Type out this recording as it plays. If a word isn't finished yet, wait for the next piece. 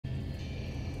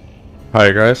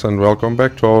Hi guys, and welcome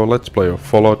back to our Let's Play of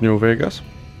Fallout New Vegas.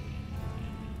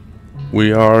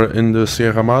 We are in the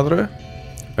Sierra Madre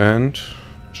and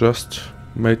just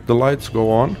made the lights go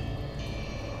on.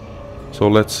 So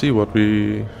let's see what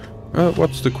we...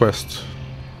 what's the quest?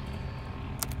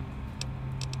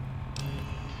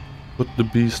 Put the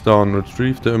beast down,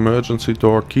 retrieve the emergency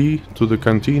door key to the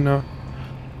Cantina,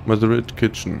 Madrid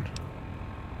kitchen.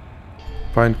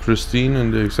 Find Christine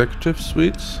in the executive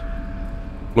suites.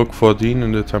 Look for Dean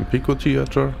in the Tampico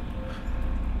theater.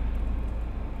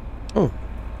 Oh.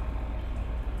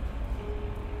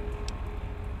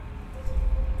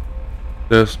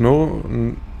 There's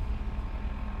no...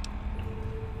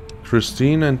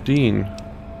 Christine and Dean.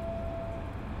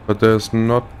 But there's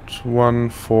not one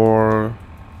for...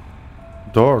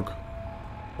 dog.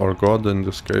 Or God in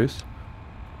this case.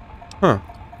 Huh.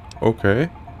 Okay.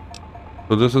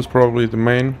 So this is probably the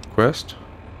main quest.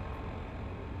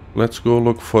 Let's go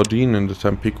look for Dean in the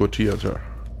Tampico theater.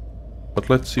 But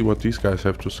let's see what these guys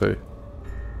have to say.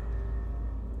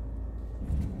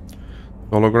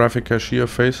 The holographic cashier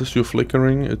faces you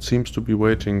flickering. It seems to be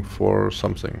waiting for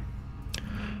something.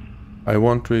 I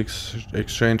want to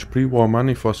exchange pre-war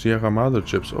money for Sierra Madre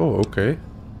chips. Oh, okay.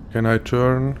 Can I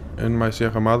turn in my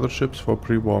Sierra Madre chips for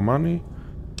pre-war money?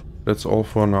 That's all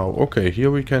for now. Okay,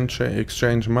 here we can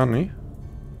exchange money.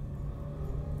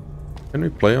 Can we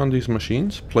play on these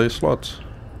machines? Play slots.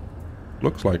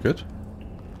 Looks like it.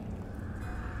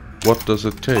 What does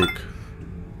it take?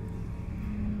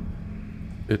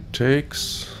 It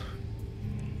takes...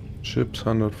 chips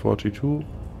 142.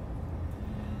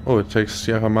 Oh, it takes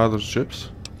Sierra Madre chips.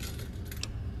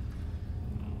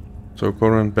 So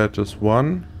current bet is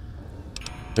 1.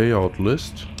 Payout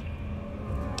list.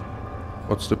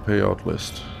 What's the payout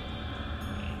list?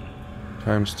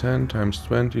 Times 10, times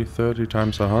 20, 30,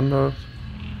 times 100.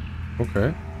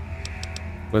 Okay.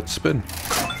 Let's spin.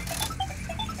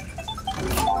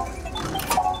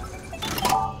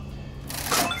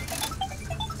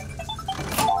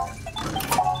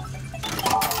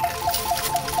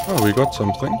 Oh, we got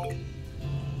something.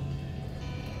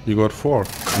 You got 4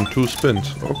 in 2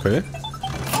 spins. Okay.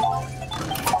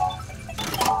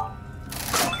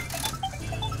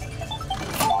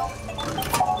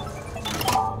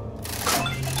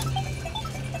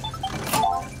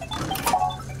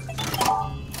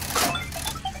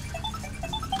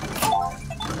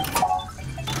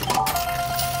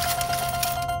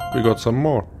 We got some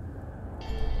more.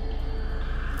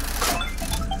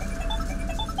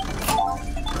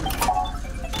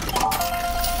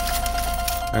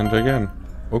 And again.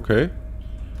 Okay.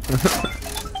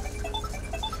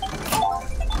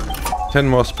 10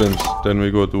 more spins, then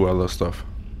we go do other stuff.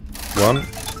 1,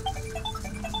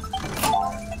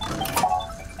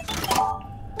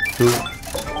 2,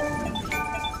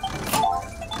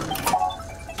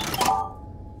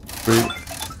 3,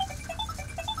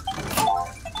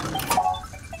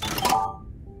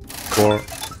 4,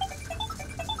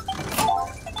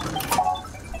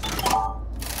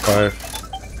 5,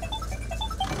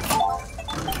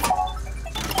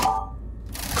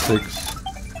 6,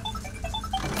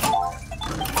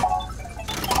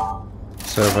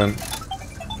 7,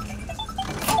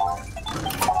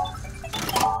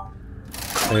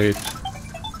 8,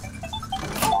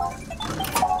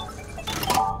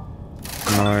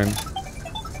 9,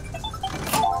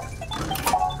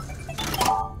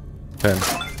 10.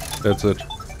 That's it.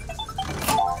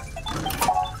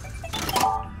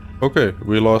 Okay,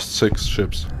 we lost 6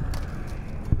 ships.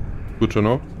 Good to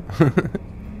know.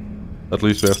 At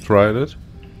least we have tried it.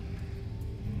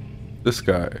 This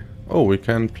guy. Oh, we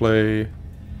can play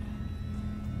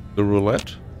the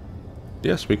roulette?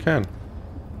 Yes, we can.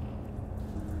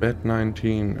 Bet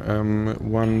 19.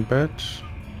 1 bet.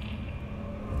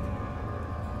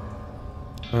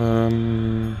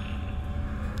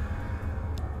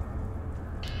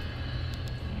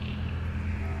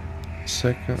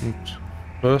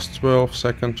 First 12,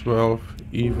 second 12,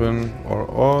 even or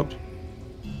odd.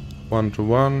 1 to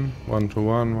 1, 1 to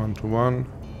 1, 1 to 1.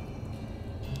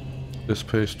 This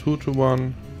pays 2 to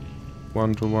 1,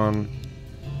 1 to 1,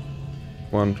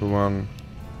 1 to 1,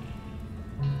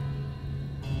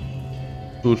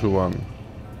 2 to 1.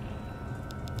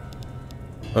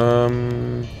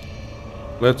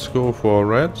 Let's go for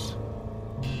reds.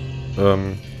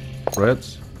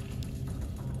 Reds.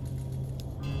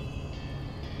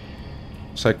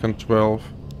 Second 12.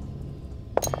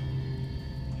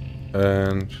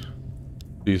 And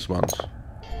these ones.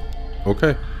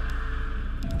 Okay.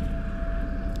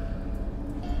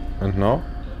 And now,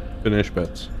 finish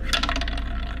bets.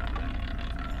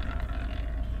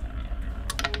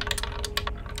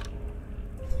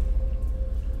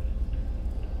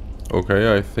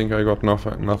 Okay, I think I got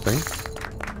nothing.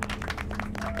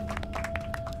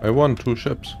 I won 2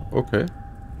 ships. Okay.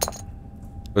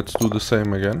 Let's do the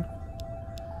same again.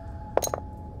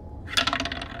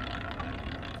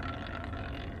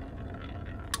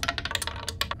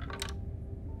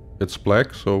 It's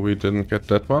black, so we didn't get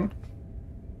that one.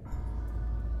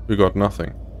 We got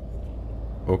nothing.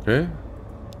 Okay.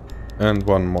 And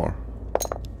one more.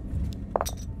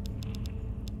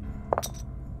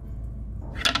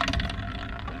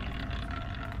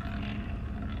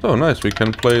 So nice, we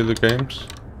can play the games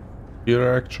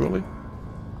here actually.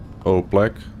 Oh,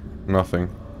 black, nothing.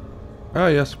 Ah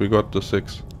yes, we got the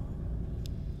 6.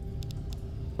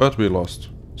 But we lost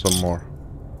some more.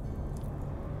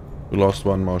 We lost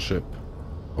one more ship.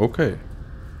 Okay.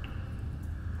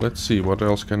 Let's see, what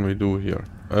else can we do here?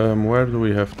 Where do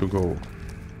we have to go?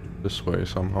 This way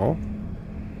somehow.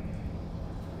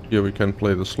 Here we can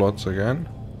play the slots again.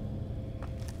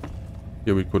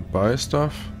 Here we could buy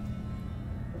stuff.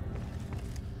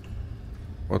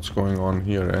 What's going on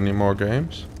here? Any more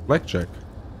games? Blackjack.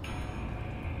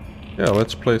 Yeah,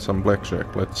 let's play some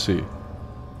blackjack. Let's see.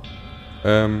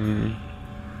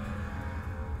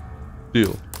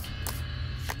 Deal.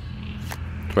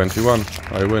 21.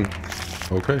 I win.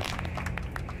 Okay.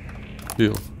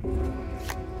 Deal.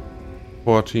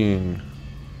 14.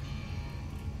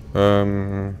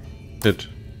 Hit.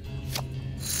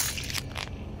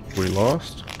 We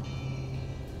lost.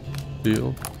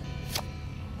 Deal.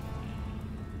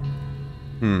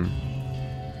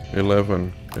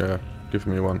 11. Yeah, give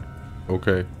me one.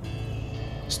 Okay.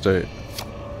 Stay.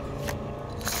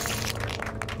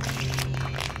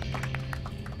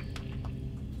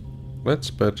 Let's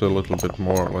bet a little bit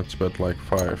more. Let's bet like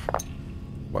 5.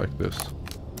 Like this.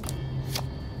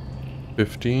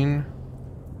 15.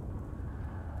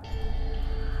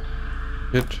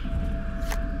 Hit.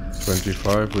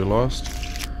 25. We lost.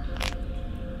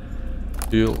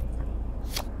 Deal.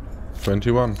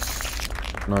 21.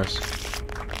 Nice.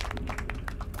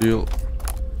 Deal.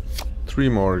 3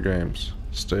 more games.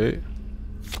 Stay.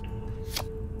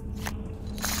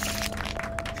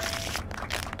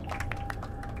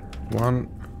 One.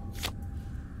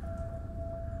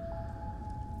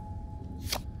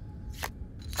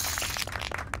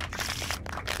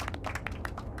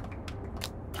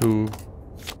 Two.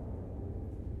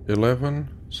 11.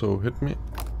 So hit me.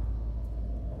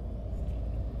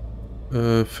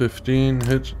 15.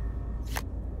 Hit.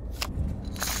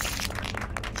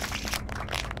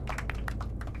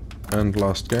 And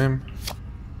last game.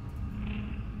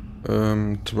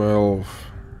 12.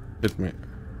 Hit me.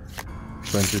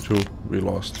 22. We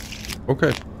lost.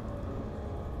 Okay.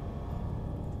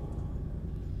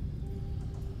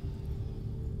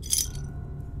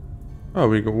 Oh,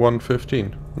 we got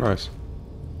 115. Nice.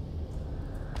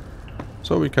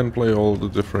 So we can play all the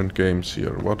different games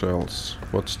here. What else?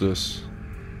 What's this?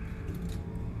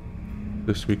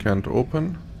 This we can't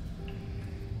open.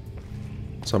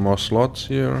 Some more slots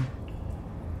here.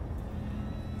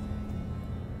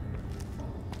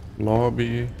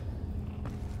 Lobby.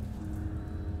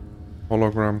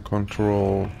 Hologram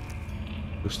control.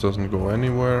 This doesn't go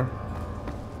anywhere.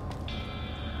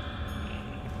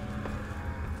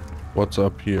 What's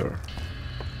up here?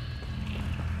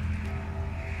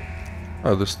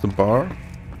 Ah, this is the bar.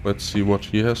 Let's see what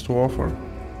he has to offer.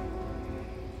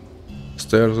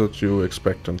 Stares at you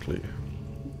expectantly.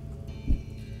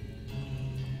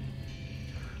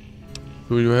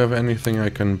 Do you have anything I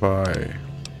can buy?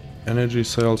 Energy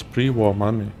cells, pre-war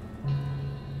money.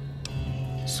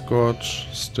 Scotch,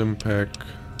 Stimpack.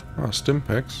 Ah,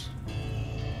 Stimpaks.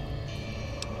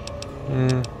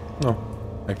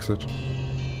 No. Exit.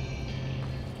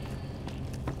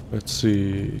 Let's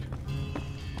see.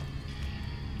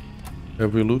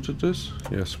 Have we looted this?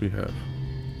 Yes, we have.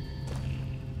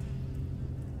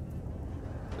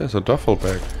 There's a duffel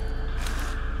bag.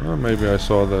 Oh, maybe I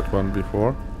saw that one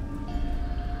before.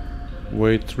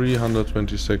 Weight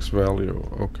 326 value.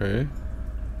 Okay.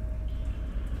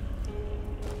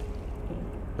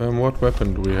 What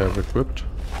weapon do we have equipped?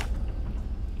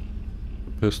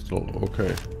 Pistol.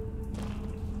 Okay.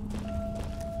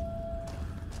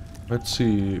 Let's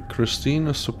see. Christine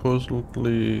is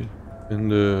supposedly in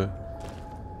the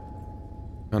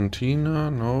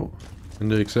cantina? No. In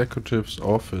the executive's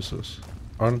offices.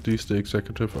 Aren't these the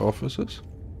executive offices?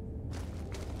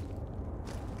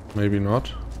 Maybe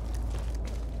not.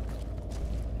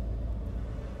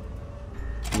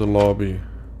 The lobby.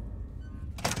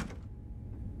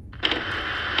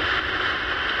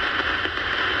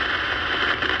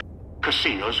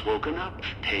 Casino's woken up,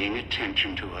 paying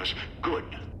attention to us. Good.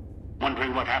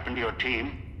 Wondering what happened to your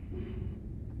team?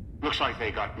 Looks like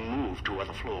they got moved to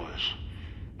other floors.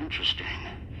 Interesting.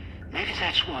 Maybe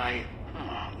that's why...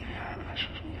 Oh, yes.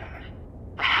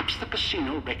 Perhaps the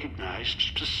casino recognized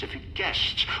specific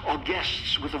guests, or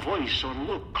guests with a voice or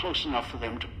look close enough for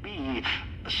them to be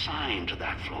assigned to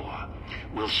that floor.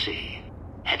 We'll see.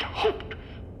 Had hoped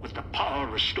with the power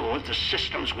restored, the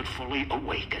systems would fully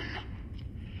awaken.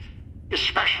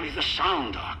 Especially the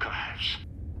sound archives.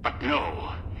 But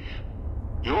no.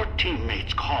 Your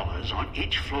teammates' callers on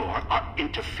each floor are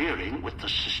interfering with the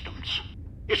systems.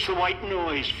 It's the white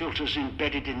noise filters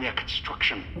embedded in their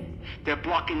construction. They're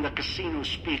blocking the casino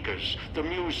speakers, the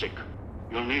music.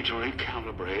 You'll need to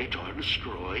recalibrate or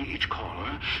destroy each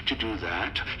caller. To do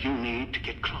that, you need to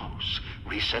get close,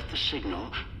 reset the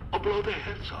signal, or blow their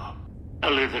heads off.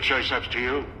 I'll leave the choice up to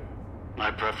you.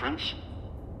 My preference?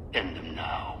 End them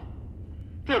now.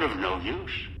 They're of no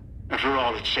use. After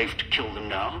all, it's safe to kill them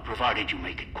now, provided you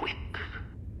make it quick.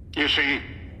 You see,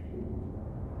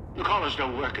 the callers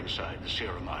don't work inside the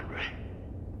Sierra Madre.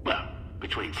 Well,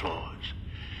 between floors.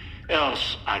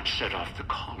 Else, I'd set off the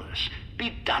callers.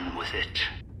 Be done with it.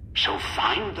 So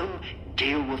find them,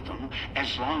 deal with them,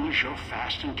 as long as you're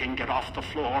fast and can get off the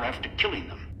floor after killing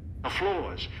them. The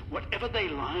floors, whatever they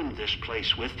line this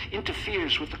place with,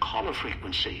 interferes with the caller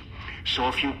frequency. So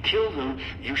if you kill them,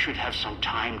 you should have some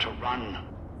time to run.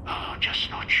 Oh,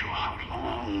 just not sure how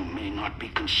long, may not be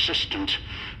consistent.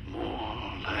 More,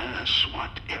 less,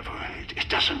 whatever, it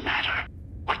doesn't matter.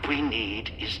 What we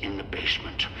need is in the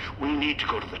basement. We need to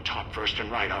go to the top first and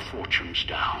write our fortunes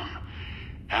down.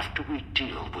 After we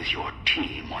deal with your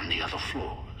team on the other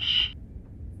floors.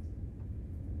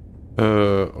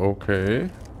 Okay.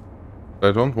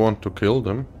 I don't want to kill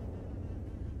them.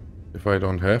 If I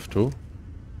don't have to.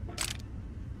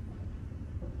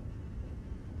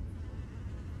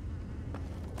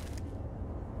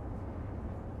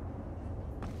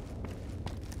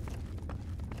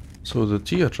 So the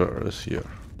theater is here.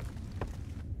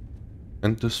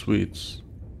 And the suites.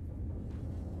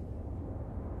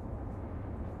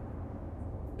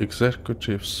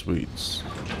 Executive suites.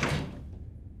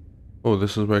 Oh,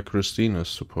 this is where Christine is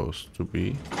supposed to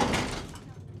be.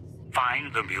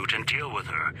 Find the mute and deal with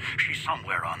her. She's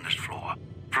somewhere on this floor.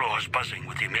 Floor's buzzing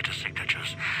with emitter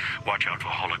signatures. Watch out for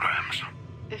holograms.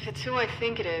 If it's who I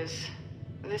think it is,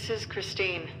 this is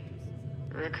Christine.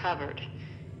 Recovered.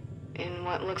 In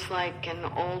what looks like an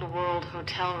old world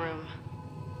hotel room.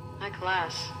 High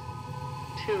class.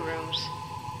 2 rooms.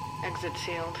 Exit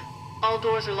sealed. All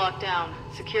doors are locked down.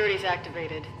 Security's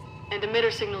activated. And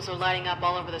emitter signals are lighting up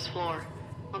all over this floor.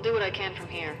 I'll do what I can from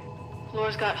here.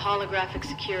 Floor's got holographic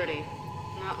security.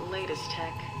 Not latest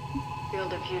tech.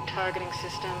 Field of view targeting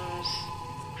systems.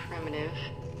 Primitive.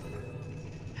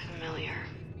 Familiar.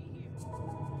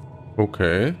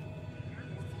 Okay.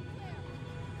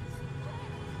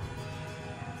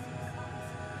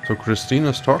 So Christine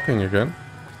is talking again.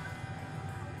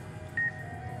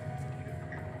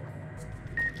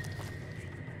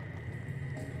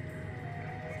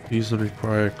 These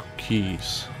require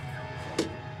keys.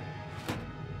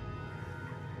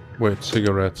 Wait,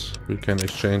 cigarettes. We can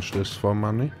exchange this for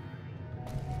money.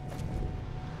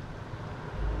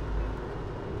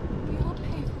 We all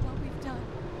pay for what we've done.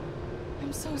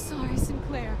 I'm so sorry,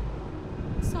 Sinclair.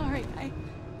 Sorry, I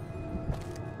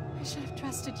should have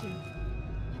trusted you.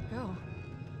 Let go.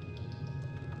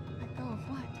 Let go of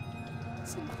what?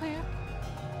 Sinclair?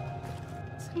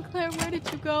 Sinclair, where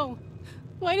did you go?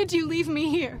 Why did you leave me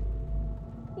here?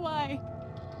 Why?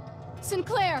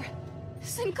 Sinclair!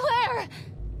 Sinclair!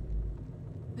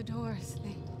 The doors,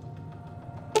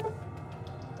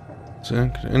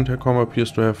 The intercom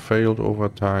appears to have failed over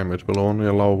time. It will only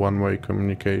allow one-way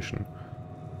communication.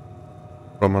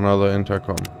 From another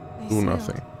intercom. Do sealed.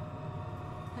 nothing.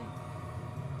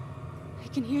 I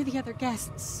can hear the other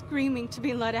guests screaming to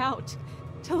be let out.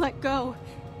 To let go.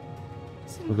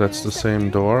 So that's the same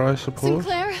door, I suppose?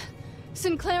 Sinclair?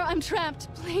 Sinclair, I'm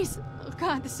trapped. Please. Oh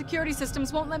God, the security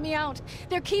systems won't let me out.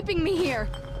 They're keeping me here.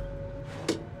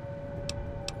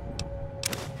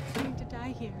 I'm going to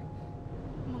die here.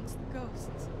 Amongst the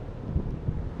ghosts.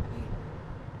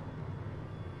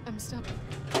 I'm stuck.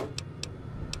 I'm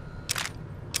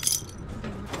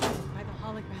being recorded by the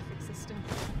holographic system. I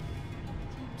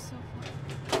came so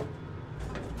far.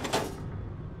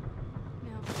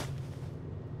 Now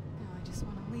I just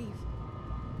want to leave.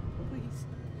 Please.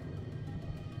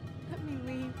 Let me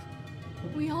leave.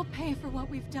 We all pay for what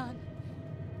we've done.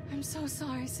 I'm so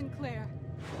sorry, Sinclair.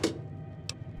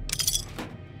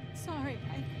 Sorry,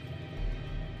 I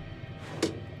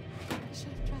should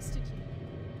have trusted you.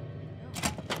 No.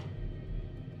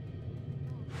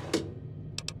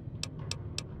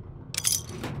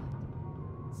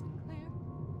 Sinclair.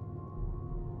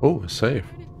 Oh, a safe.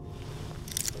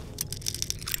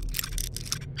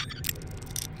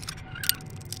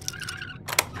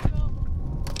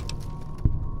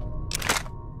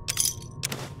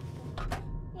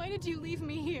 Why did you leave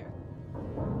me here?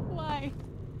 Why?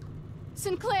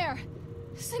 Sinclair!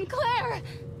 Sinclair!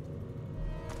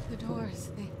 The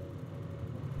doors,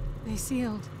 they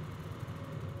sealed.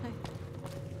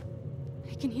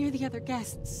 I can hear the other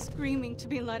guests screaming to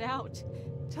be let out,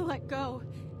 to let go.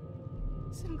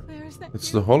 Sinclair, is that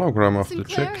It's you? the hologram of the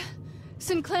Sinclair? chick.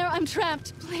 Sinclair, I'm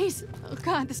trapped. Please. Oh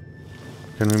god, this...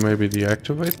 Can we maybe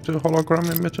deactivate the hologram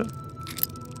emitter?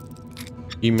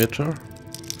 Emitter?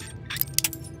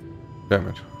 Damn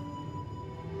it.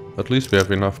 At least we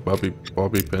have enough bobby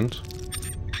pins.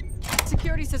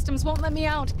 Security systems won't let me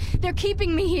out. They're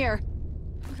keeping me here.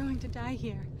 I'm going to die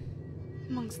here,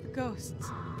 amongst the ghosts.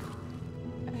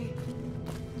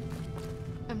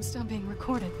 I'm still being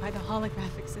recorded by the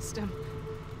holographic system.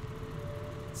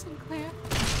 Sinclair?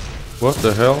 What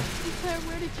the hell? Sinclair,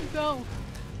 where did you go?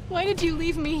 Why did you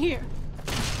leave me here?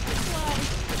 Why?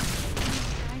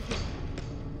 I'm going to die here,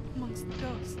 amongst the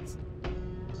ghosts.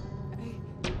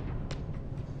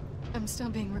 I'm still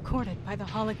being recorded by the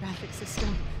holographic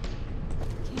system.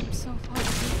 I came so far.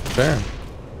 Damn.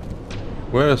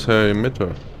 Where is her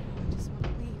emitter? I just want to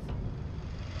leave.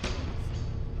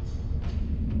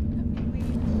 Let me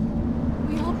leave.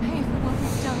 We all pay for what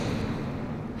we've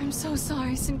done. I'm so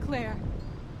sorry, Sinclair.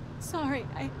 Sorry,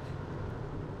 I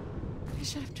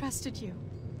should have trusted you.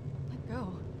 Let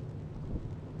go.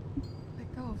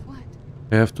 Let go of what?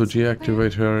 I have to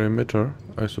deactivate her emitter,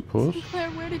 I suppose. Sinclair,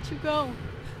 where did you go?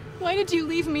 Why did you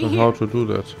leave me But here? how to do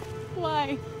that?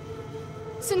 Why?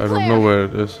 I Sinclair! don't know where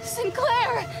it is.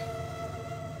 Sinclair!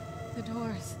 The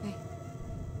doors, they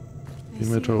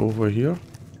Emitter sealed. over here?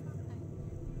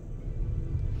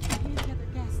 I can hear the other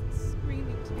guests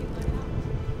screaming to be let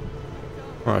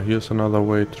out. Ah, here's another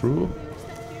way through.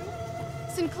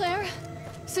 Sinclair?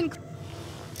 Sinclair?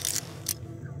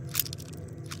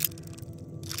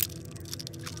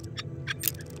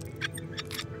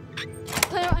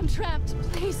 Sinclair, I'm trapped.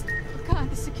 Please. Oh god,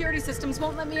 the security systems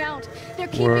won't let me out. They're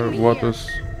keeping me What here.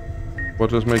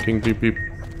 is making beep beep?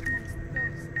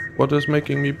 What is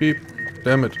making me beep?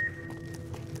 Damn it.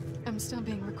 I'm still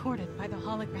being recorded by the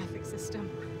holographic system.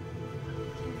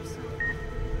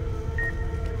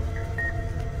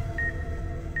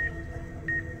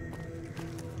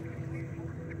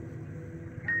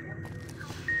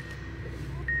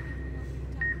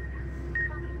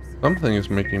 Something is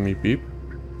making me beep.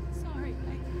 Sorry,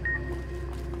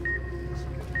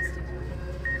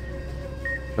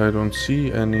 I don't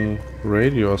see any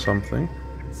radio or something.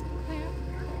 Sinclair?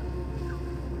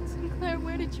 Sinclair,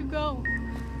 where did you go?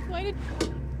 Why did...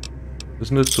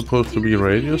 Isn't it supposed to be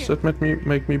radios that make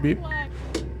me beep? Why?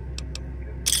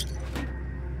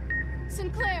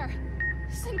 Sinclair!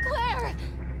 Sinclair!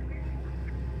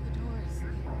 The doors.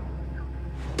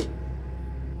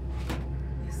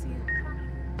 They sealed.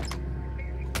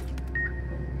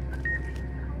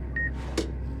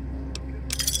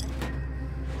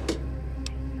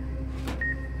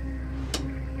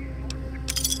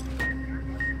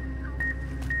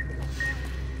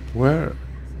 Where?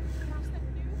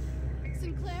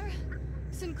 Sinclair?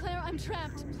 Sinclair, I'm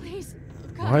trapped. Please. Oh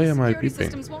god, Why the am I security beeping?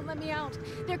 systems won't let me out.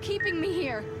 They're keeping me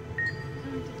here.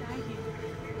 I'm going to die here.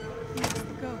 Amongst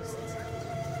the ghosts.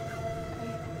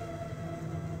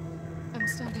 I'm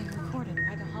still being recorded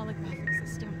by the holographic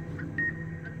system.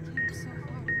 I came so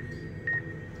far to be here.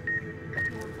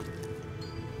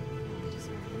 Now I just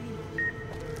want to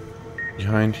leave.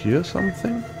 Behind here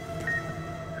something?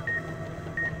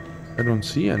 I don't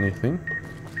see anything.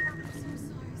 I'm so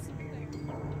sorry,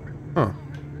 Sinclair. Huh.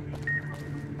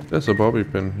 There's a bobby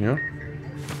pin here.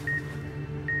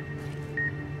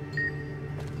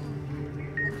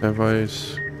 Have I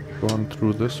gone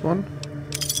through this one?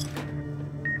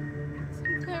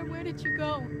 Sinclair, where did you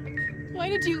go? Why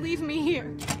did you leave me here?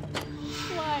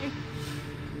 Why?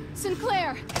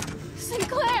 Sinclair!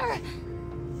 Sinclair!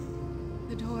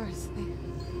 The doors,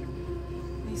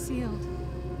 they sealed.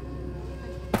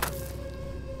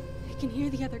 I can hear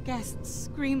the other guests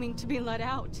screaming to be let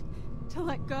out, to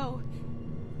let go.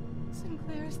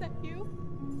 Sinclair, is that you?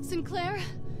 Sinclair?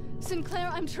 Sinclair,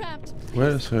 I'm trapped. Where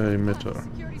is her emitter?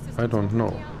 Security systems I don't won't let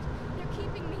know. me out. They're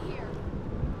keeping me here.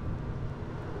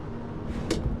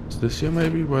 Is this here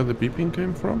maybe where the beeping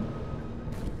came from?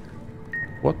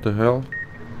 What the hell?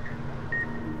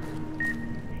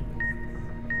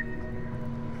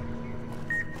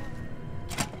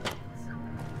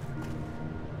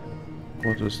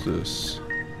 What is this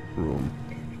room?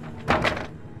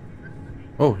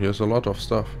 Oh, here's a lot of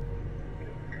stuff.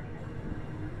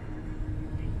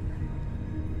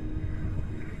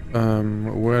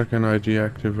 Where can I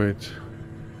deactivate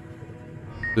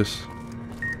this?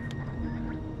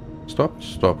 Stopped?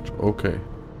 Stopped. Okay.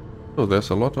 So there's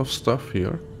a lot of stuff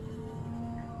here.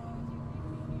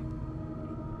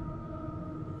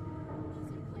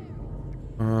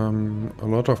 A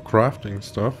lot of crafting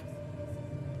stuff.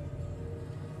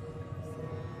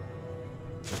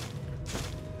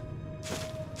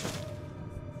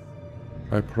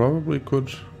 I probably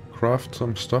could craft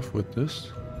some stuff with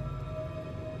this.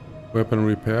 Weapon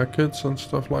repair kits and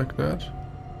stuff like that.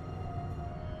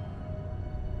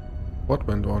 What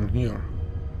went on here?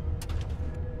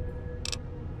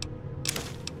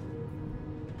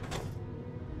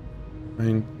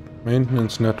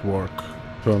 Maintenance network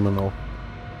terminal.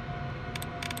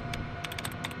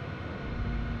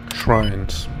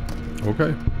 Shrines.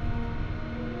 Okay.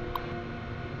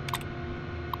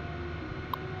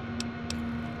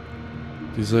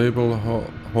 Disable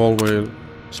hallway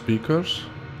speakers.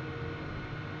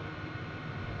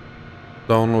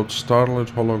 Download Starlit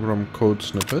hologram code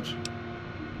snippet.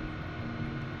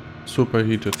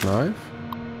 Superheated knife.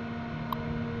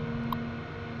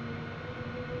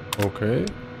 Okay.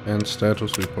 And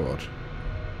status report.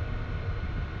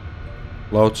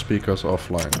 Loudspeakers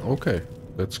offline. Okay.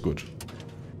 That's good.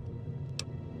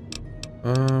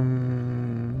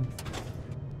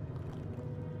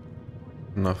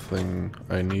 Nothing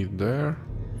I need there.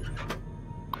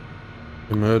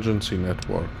 Emergency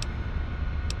network.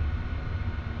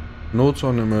 Notes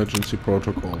on emergency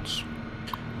protocols.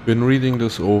 Been reading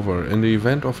this over. In the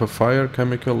event of a fire,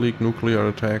 chemical leak, nuclear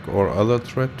attack, or other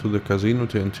threat to the casino,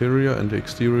 the interior and the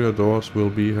exterior doors will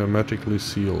be hermetically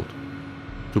sealed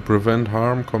to prevent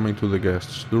harm coming to the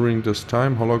guests. During this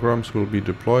time, holograms will be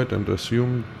deployed and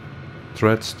assume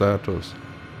threat status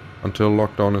until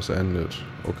lockdown is ended.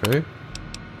 Okay.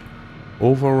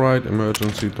 Override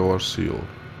emergency door seal.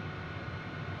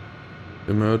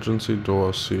 Emergency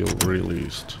door seal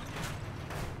released.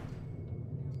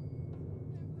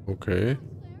 Okay.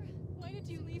 Why did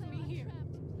you leave me here?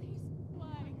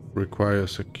 Why?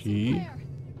 Requires a key.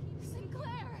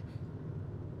 Sinclair!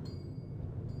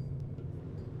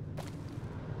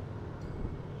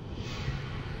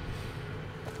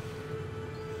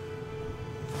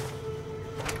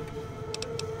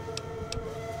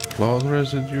 Cloud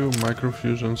residue,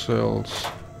 microfusion cells.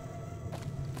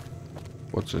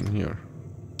 What's in here?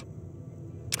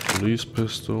 Police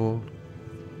pistol.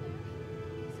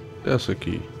 There's a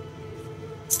key.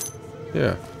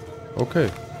 Yeah.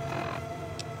 Okay.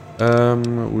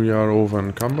 We are over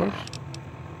encumbered.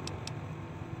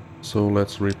 So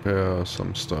let's repair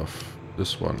some stuff.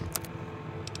 This one.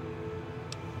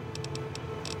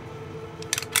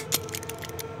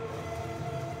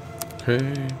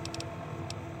 Okay.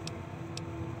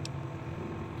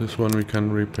 This one we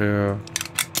can repair.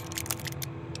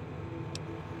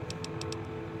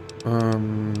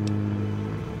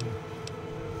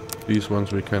 These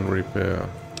ones we can repair.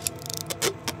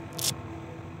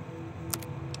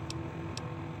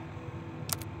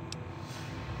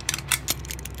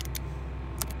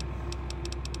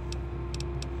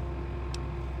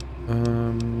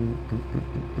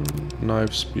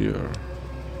 Knife spear.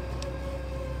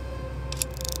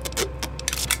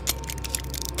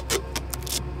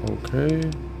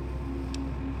 Okay.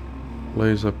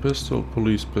 Laser pistol,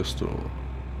 police pistol.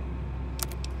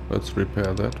 Let's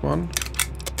repair that one.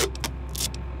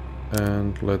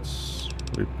 And let's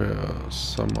repair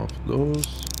some of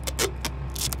those.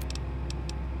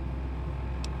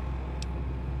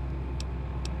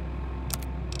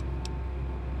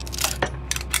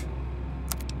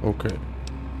 Okay.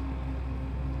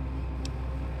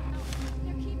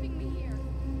 They're keeping me here.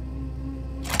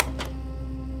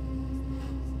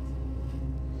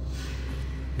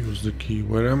 Use the key.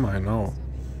 Where am I now?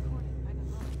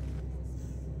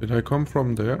 Did I come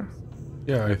from there?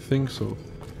 Yeah, I think so.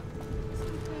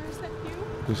 Sinclair, is that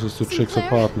you? This is the chick's Sinclair?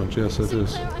 apartment. Yes, it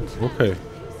is. Sinclair, I'm trapped. Okay.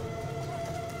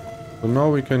 So now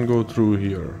we can go through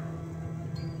here.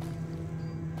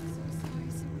 I'm so sorry,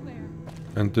 Sinclair.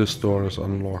 And this door is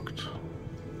unlocked.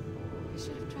 I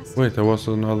should have trusted Wait, there was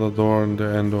another door in the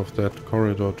end of that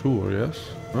corridor too, yes?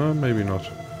 Maybe not.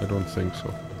 I don't think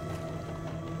so.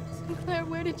 Sinclair,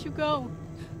 where did you go?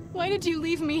 Why did you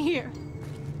leave me here?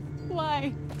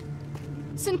 Why?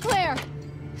 Sinclair!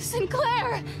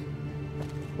 Sinclair!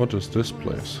 What is this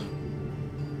place?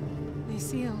 They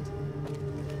sealed.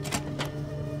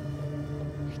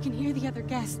 I can hear the other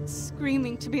guests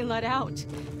screaming to be let out,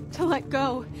 to let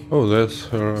go. Oh, there's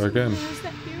her again. Sinclair, is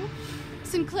that you?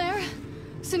 Sinclair?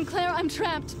 Sinclair, I'm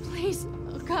trapped. Please.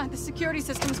 Oh God, the security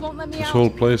systems won't let me This out. whole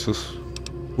place is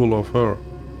full of her.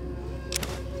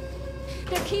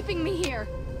 They're keeping me here.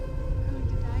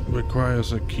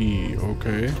 Requires a key,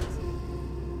 okay.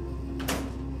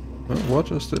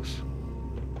 What is this?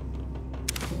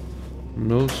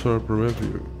 Milsurp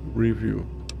review.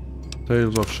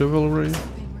 Tales of Chivalry.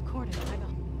 Being recorded by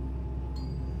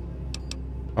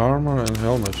the Armor and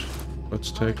helmet.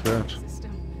 Let's take that.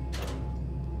 system.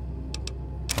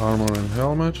 Armor and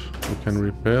helmet. We can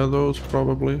repair those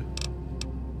probably.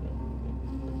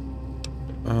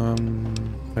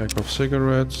 Pack of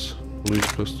cigarettes.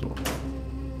 Police pistol. Now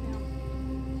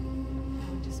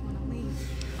I just want to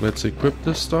leave. Let's equip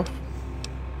this stuff.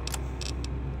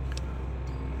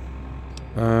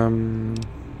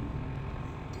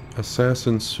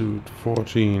 Assassin suit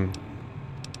 14.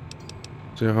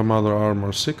 Sierra Mother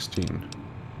armor 16.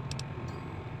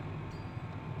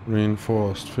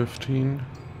 Reinforced 15.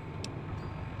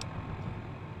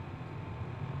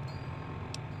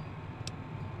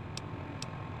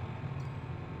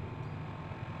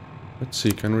 Let's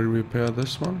see, can we repair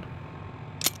this one?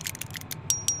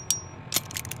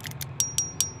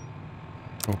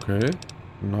 Okay,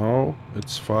 now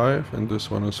it's 5 and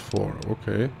this one is 4,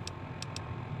 okay.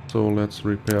 So let's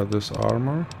repair this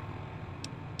armor.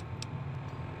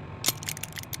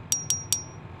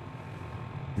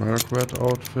 Mercwet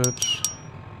outfit.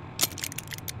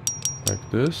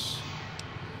 Like this.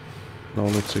 Now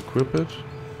let's equip it.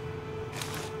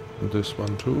 And this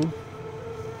one too.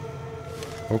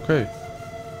 Okay.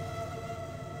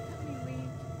 Let me leave.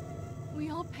 We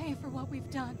all pay for what we've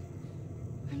done.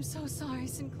 I'm so sorry,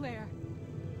 Sinclair.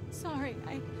 Sorry,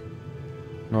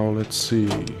 Now let's see.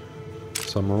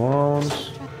 Some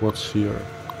rounds. What's here?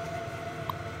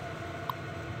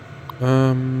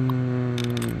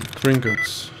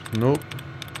 Trinkets. Nope.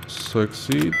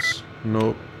 Succeeds.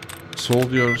 Nope.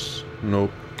 Soldiers.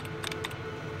 Nope.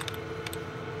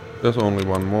 There's only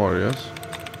one more, yes?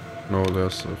 No,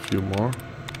 there's a few more.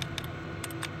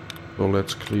 So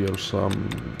let's clear some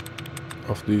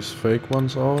of these fake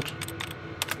ones out.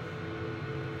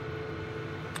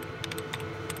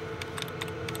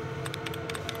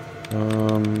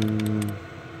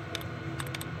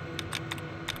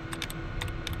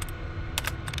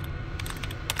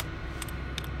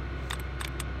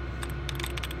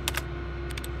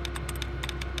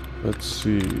 Let's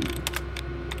see.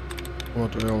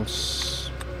 What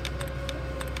else?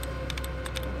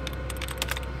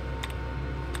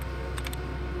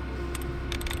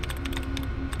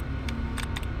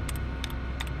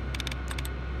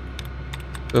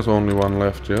 There's only one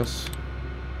left, yes?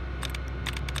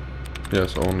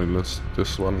 Yes, only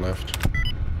this one left.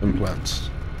 Implants.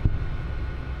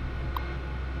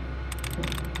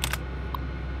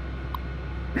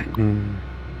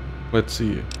 Let's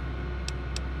see.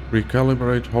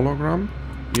 Recalibrate hologram,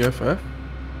 EFF.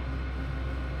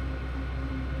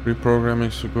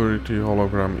 Reprogramming security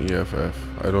hologram EFF.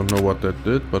 I don't know what that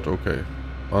did, but okay.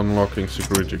 Unlocking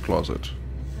security closet.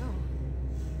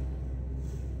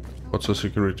 What's a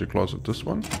security closet? This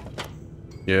one?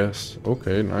 Yes.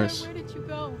 Okay, nice. Where did you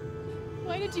go?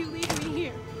 Why did you leave me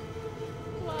here?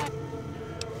 Why?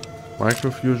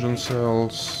 Microfusion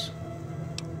cells.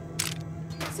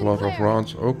 A lot of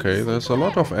rounds. Okay, there's a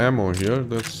lot of ammo here.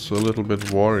 That's a little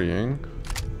bit worrying.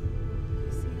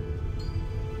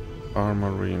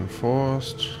 Armor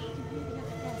reinforced.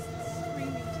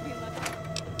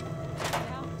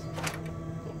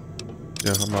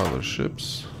 Yeah, some other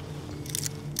ships.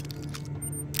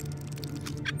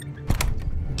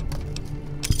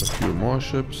 A few more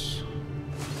ships.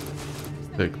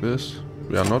 Take this.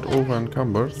 We are not over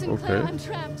encumbered. Sinclair, Okay. I'm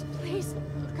trapped. Please. Oh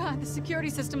God, the security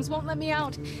systems won't let me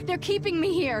out. They're keeping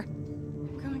me here.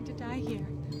 I'm going to die here.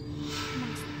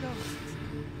 Amongst the ghosts.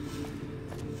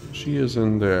 She is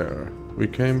in there. We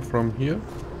came from here?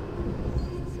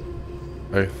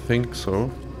 I think so.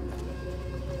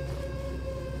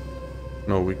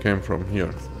 No, we came from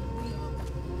here.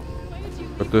 Why did you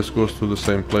leave? But this goes to the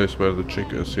same place where the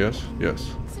chick is, yes?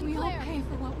 Yes. We all pay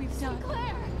for what we've done.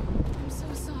 Sinclair! I'm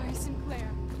so sorry, Sinclair.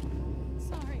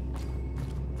 Sorry.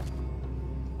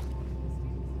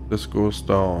 This goes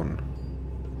down.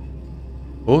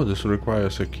 Oh, this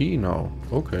requires a key now.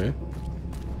 Okay. I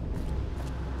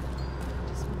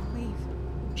just want to leave.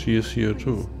 She is here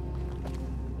too.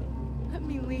 Let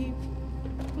me leave.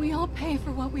 We all pay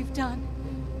for what we've done.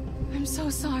 I'm so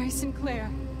sorry, Sinclair.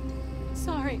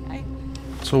 Sorry,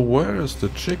 So where is the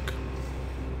chick?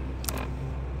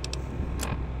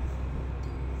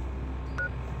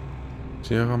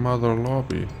 Sierra Mother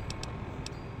lobby.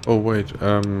 Oh wait,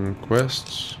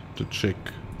 quests, the chick.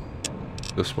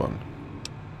 This one.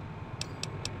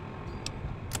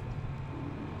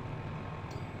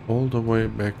 All the way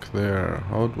back there.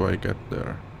 How do I get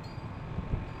there?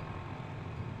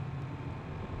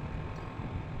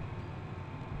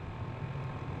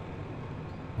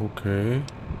 Okay.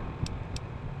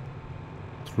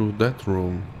 Through that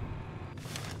room.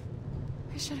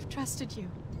 I should have trusted you.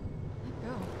 Let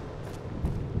go.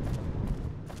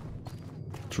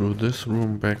 Through this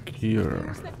room back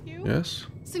here. Is that you? Yes?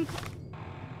 Sinclair?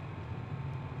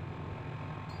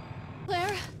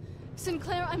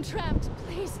 Sinclair, I'm trapped.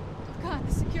 Please. God,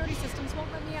 the security systems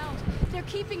won't let me out. They're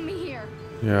keeping me here.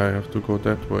 Yeah, I have to go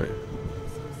that way.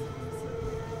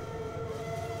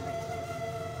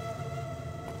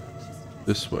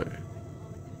 This way.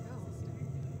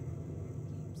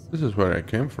 This is where I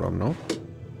came from, no?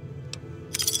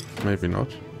 Maybe not.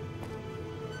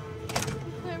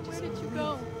 Sinclair, where did you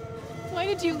go? Why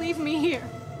did you leave me here?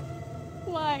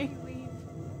 Why?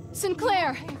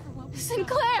 Sinclair!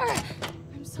 Sinclair!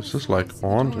 This is like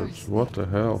haunted. What the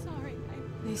hell? Sorry,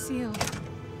 they sealed.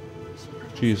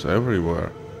 She's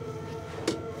everywhere.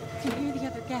 I can hear the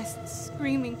other guests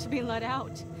screaming to be let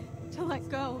out, to let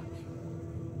go.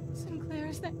 Sinclair,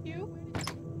 is that you?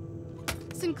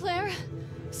 Sinclair?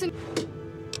 Sinclair,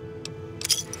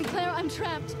 I'm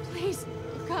trapped. Please.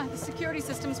 God, the security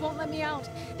systems won't let me out.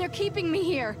 They're keeping me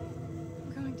here.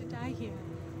 I'm going to die here,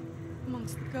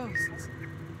 amongst the ghosts.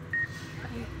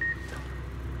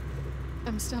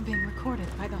 I'm still being recorded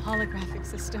by the holographic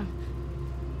system.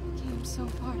 I came so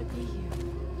far to be here.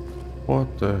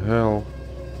 What the hell?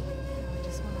 I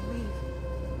just want to leave.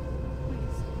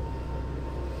 Please.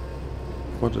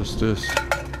 What is this?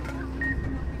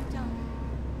 I'm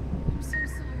so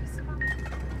sorry.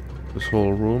 This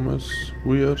whole room is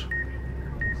weird.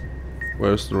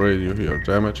 Where's the radio here?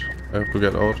 Damn it. I have to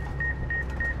get out.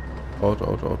 Out,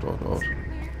 out, out, out, out.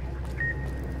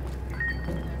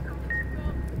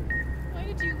 Why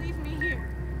did you leave me here?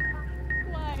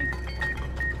 Why?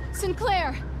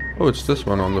 Sinclair! Oh, it's this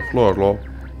one on the floor, lol.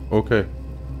 Okay.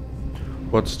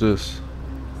 What's this?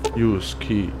 Use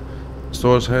key.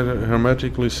 Store is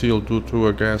hermetically sealed due to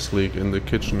a gas leak in the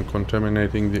kitchen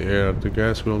contaminating the air. The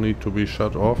gas will need to be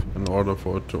shut off in order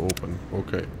for it to open.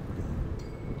 Okay.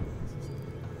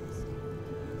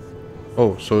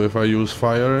 Oh, so if I use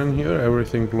fire in here,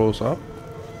 everything blows up?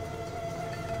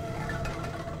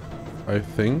 I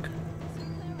think.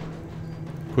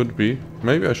 Could be.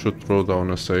 Maybe I should throw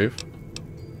down a save.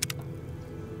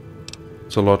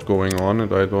 It's a lot going on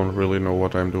and I don't really know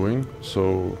what I'm doing,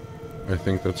 so I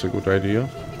think that's a good idea.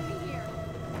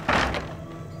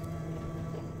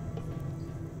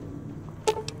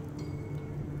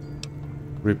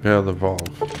 Repair the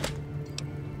valve.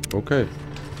 Okay.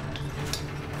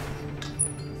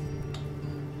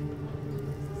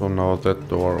 So now that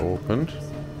door opened.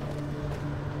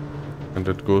 And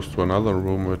it goes to another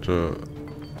room with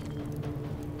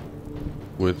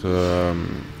a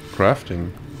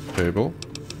crafting table.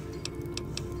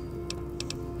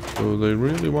 So they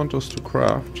really want us to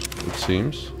craft, it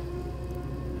seems.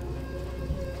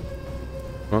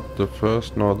 Not the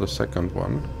first nor the second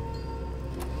one.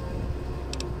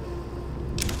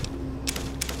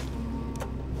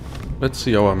 Let's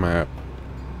see our map.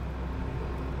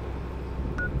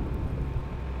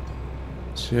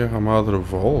 Sierra Madre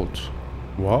Vault.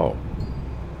 Wow.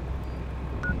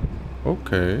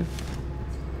 Okay.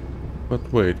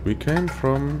 But wait, we came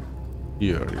from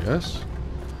here, yes?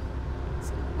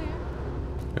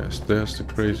 Yes, there's the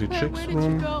crazy chick's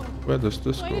room. Where does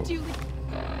this go?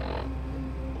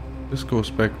 This goes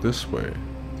back this way.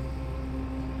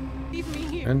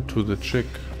 And to the chick.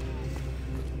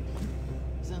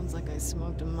 Sounds like I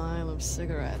smoked a mile of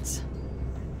cigarettes.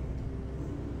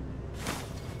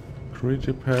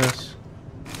 Security pass.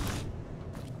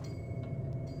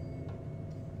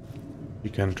 You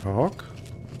can talk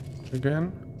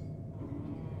again.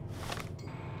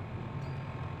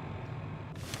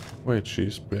 Wait,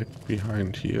 she's back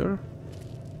behind here.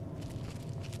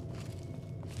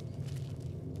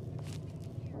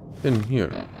 In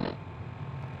here.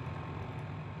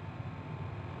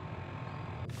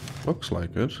 Looks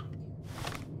like it.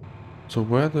 So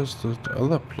where does the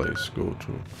other place go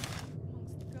to?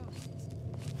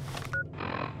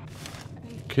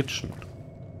 Kitchen.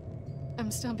 I'm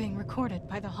still being recorded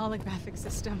by the holographic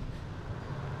system.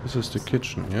 This is the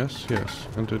kitchen, yes, yes.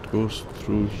 And it goes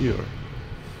through here.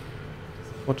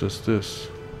 What is this?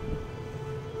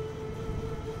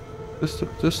 This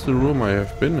the room I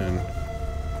have been in.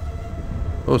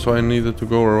 Oh, so I needed to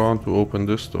go around to open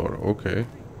this door. Okay.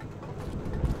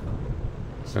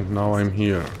 And now I'm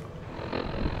here.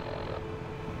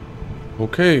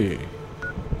 Okay.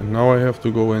 And now I have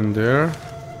to go in there.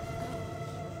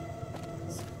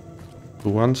 To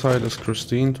one side is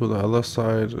Christine, to the other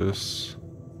side is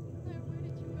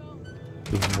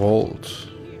the vault.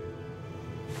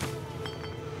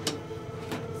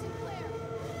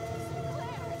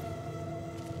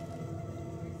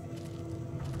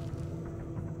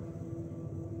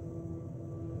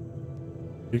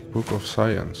 Big Book of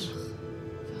Science.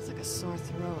 Feels like a sore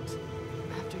throat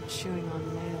after chewing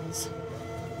on nails.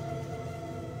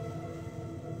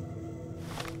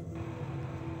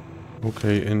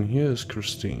 Okay, and here is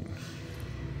Christine.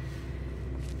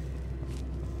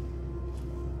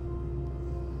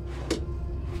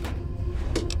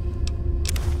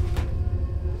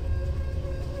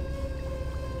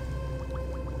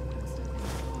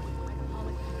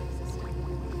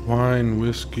 Wine,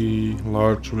 whiskey,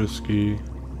 large whiskey.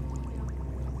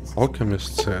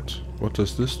 Alchemist set. What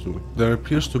does this do? There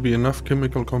appears to be enough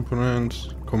chemical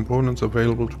components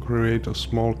available to create a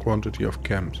small quantity of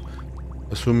chems,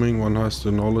 assuming one has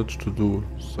the knowledge to do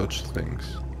such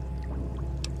things.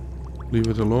 Leave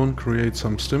it alone, create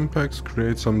some stim packs,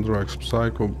 create some drugs,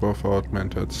 psycho, buff out,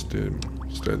 mentat, stim,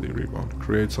 steady rebound,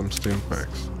 create some stim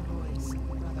packs.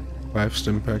 5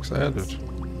 stim packs added.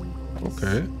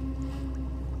 Okay.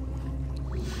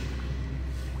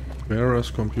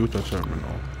 Vera's computer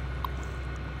terminal.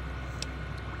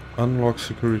 Unlock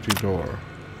security door.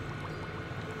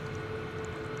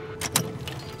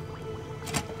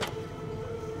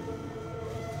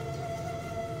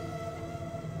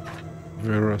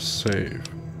 Vera's save.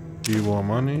 E-war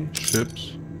money,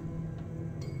 ships,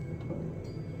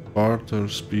 barter,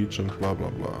 speech, and blah blah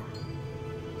blah.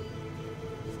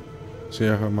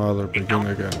 Sierra Madre, begin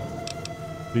again.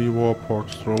 E-war, pork,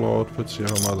 stroller outfit,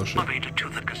 Sierra Madre ship. Elevator to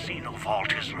the casino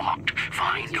vault is locked.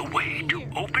 Find a way to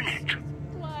open it.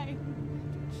 Why?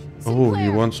 Oh, he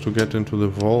Sinclair! wants to get into the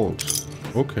vault.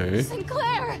 Okay.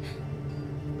 Sinclair!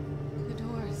 The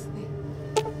doors,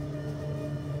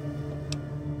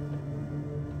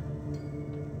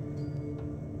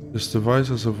 This device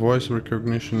is a voice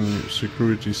recognition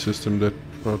security system that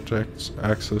protects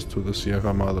access to the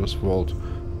Sierra Madre's vault.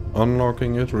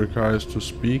 Unlocking it requires to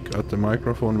speak at the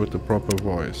microphone with the proper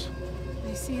voice.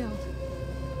 they sealed.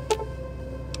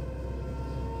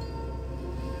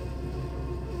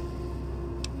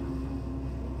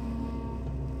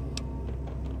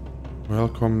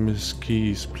 Welcome, Miss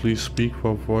Keys. Please speak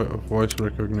for voice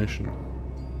recognition.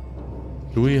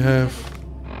 Do we have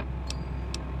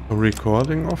a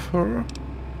recording of her?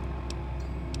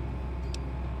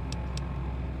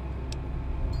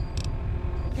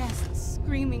 Guests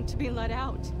screaming to be let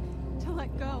out. To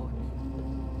let go.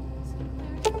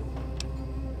 Sinclair?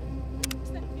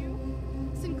 Is that you?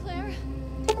 Sinclair?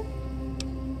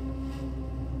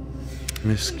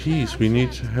 Miss Keys, we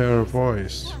need her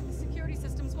voice The security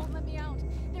systems won't let me out.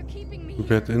 They're keeping me to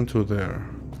here. get into there.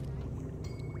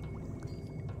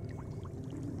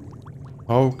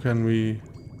 How can we...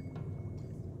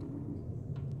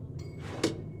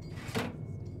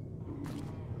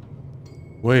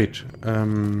 Wait, Now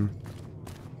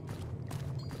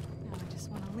I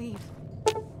just want to leave.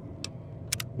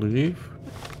 leave,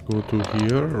 go to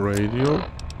here, radio,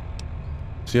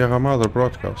 Sierra Madre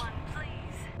broadcast.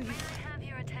 Please, may I have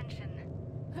your attention?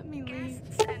 Let me leave.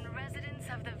 Guests and residents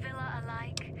of the villa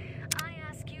alike, I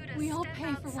ask you to We all step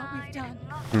pay for what we've outside done.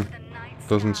 and look at the night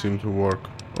Doesn't sky. seem to work.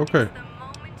 Okay, The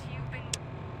moment you've been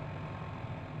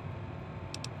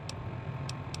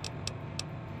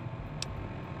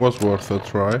was worth a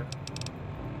try.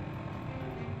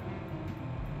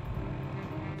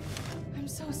 I'm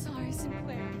so sorry,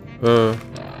 Sinclair.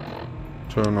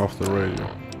 Turn off the radio.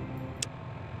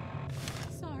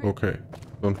 Sorry. Okay,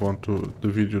 don't want the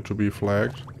video to be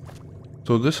flagged.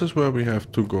 So this is where we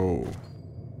have to go.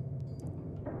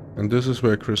 And this is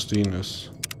where Christine is.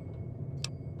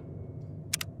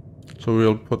 So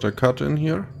we'll put a cut in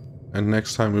here. And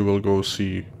next time we will go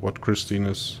see what Christine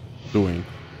is doing.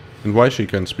 And why she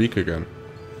can speak again.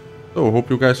 So hope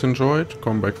you guys enjoyed.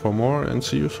 Come back for more and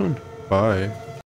see you soon. Bye.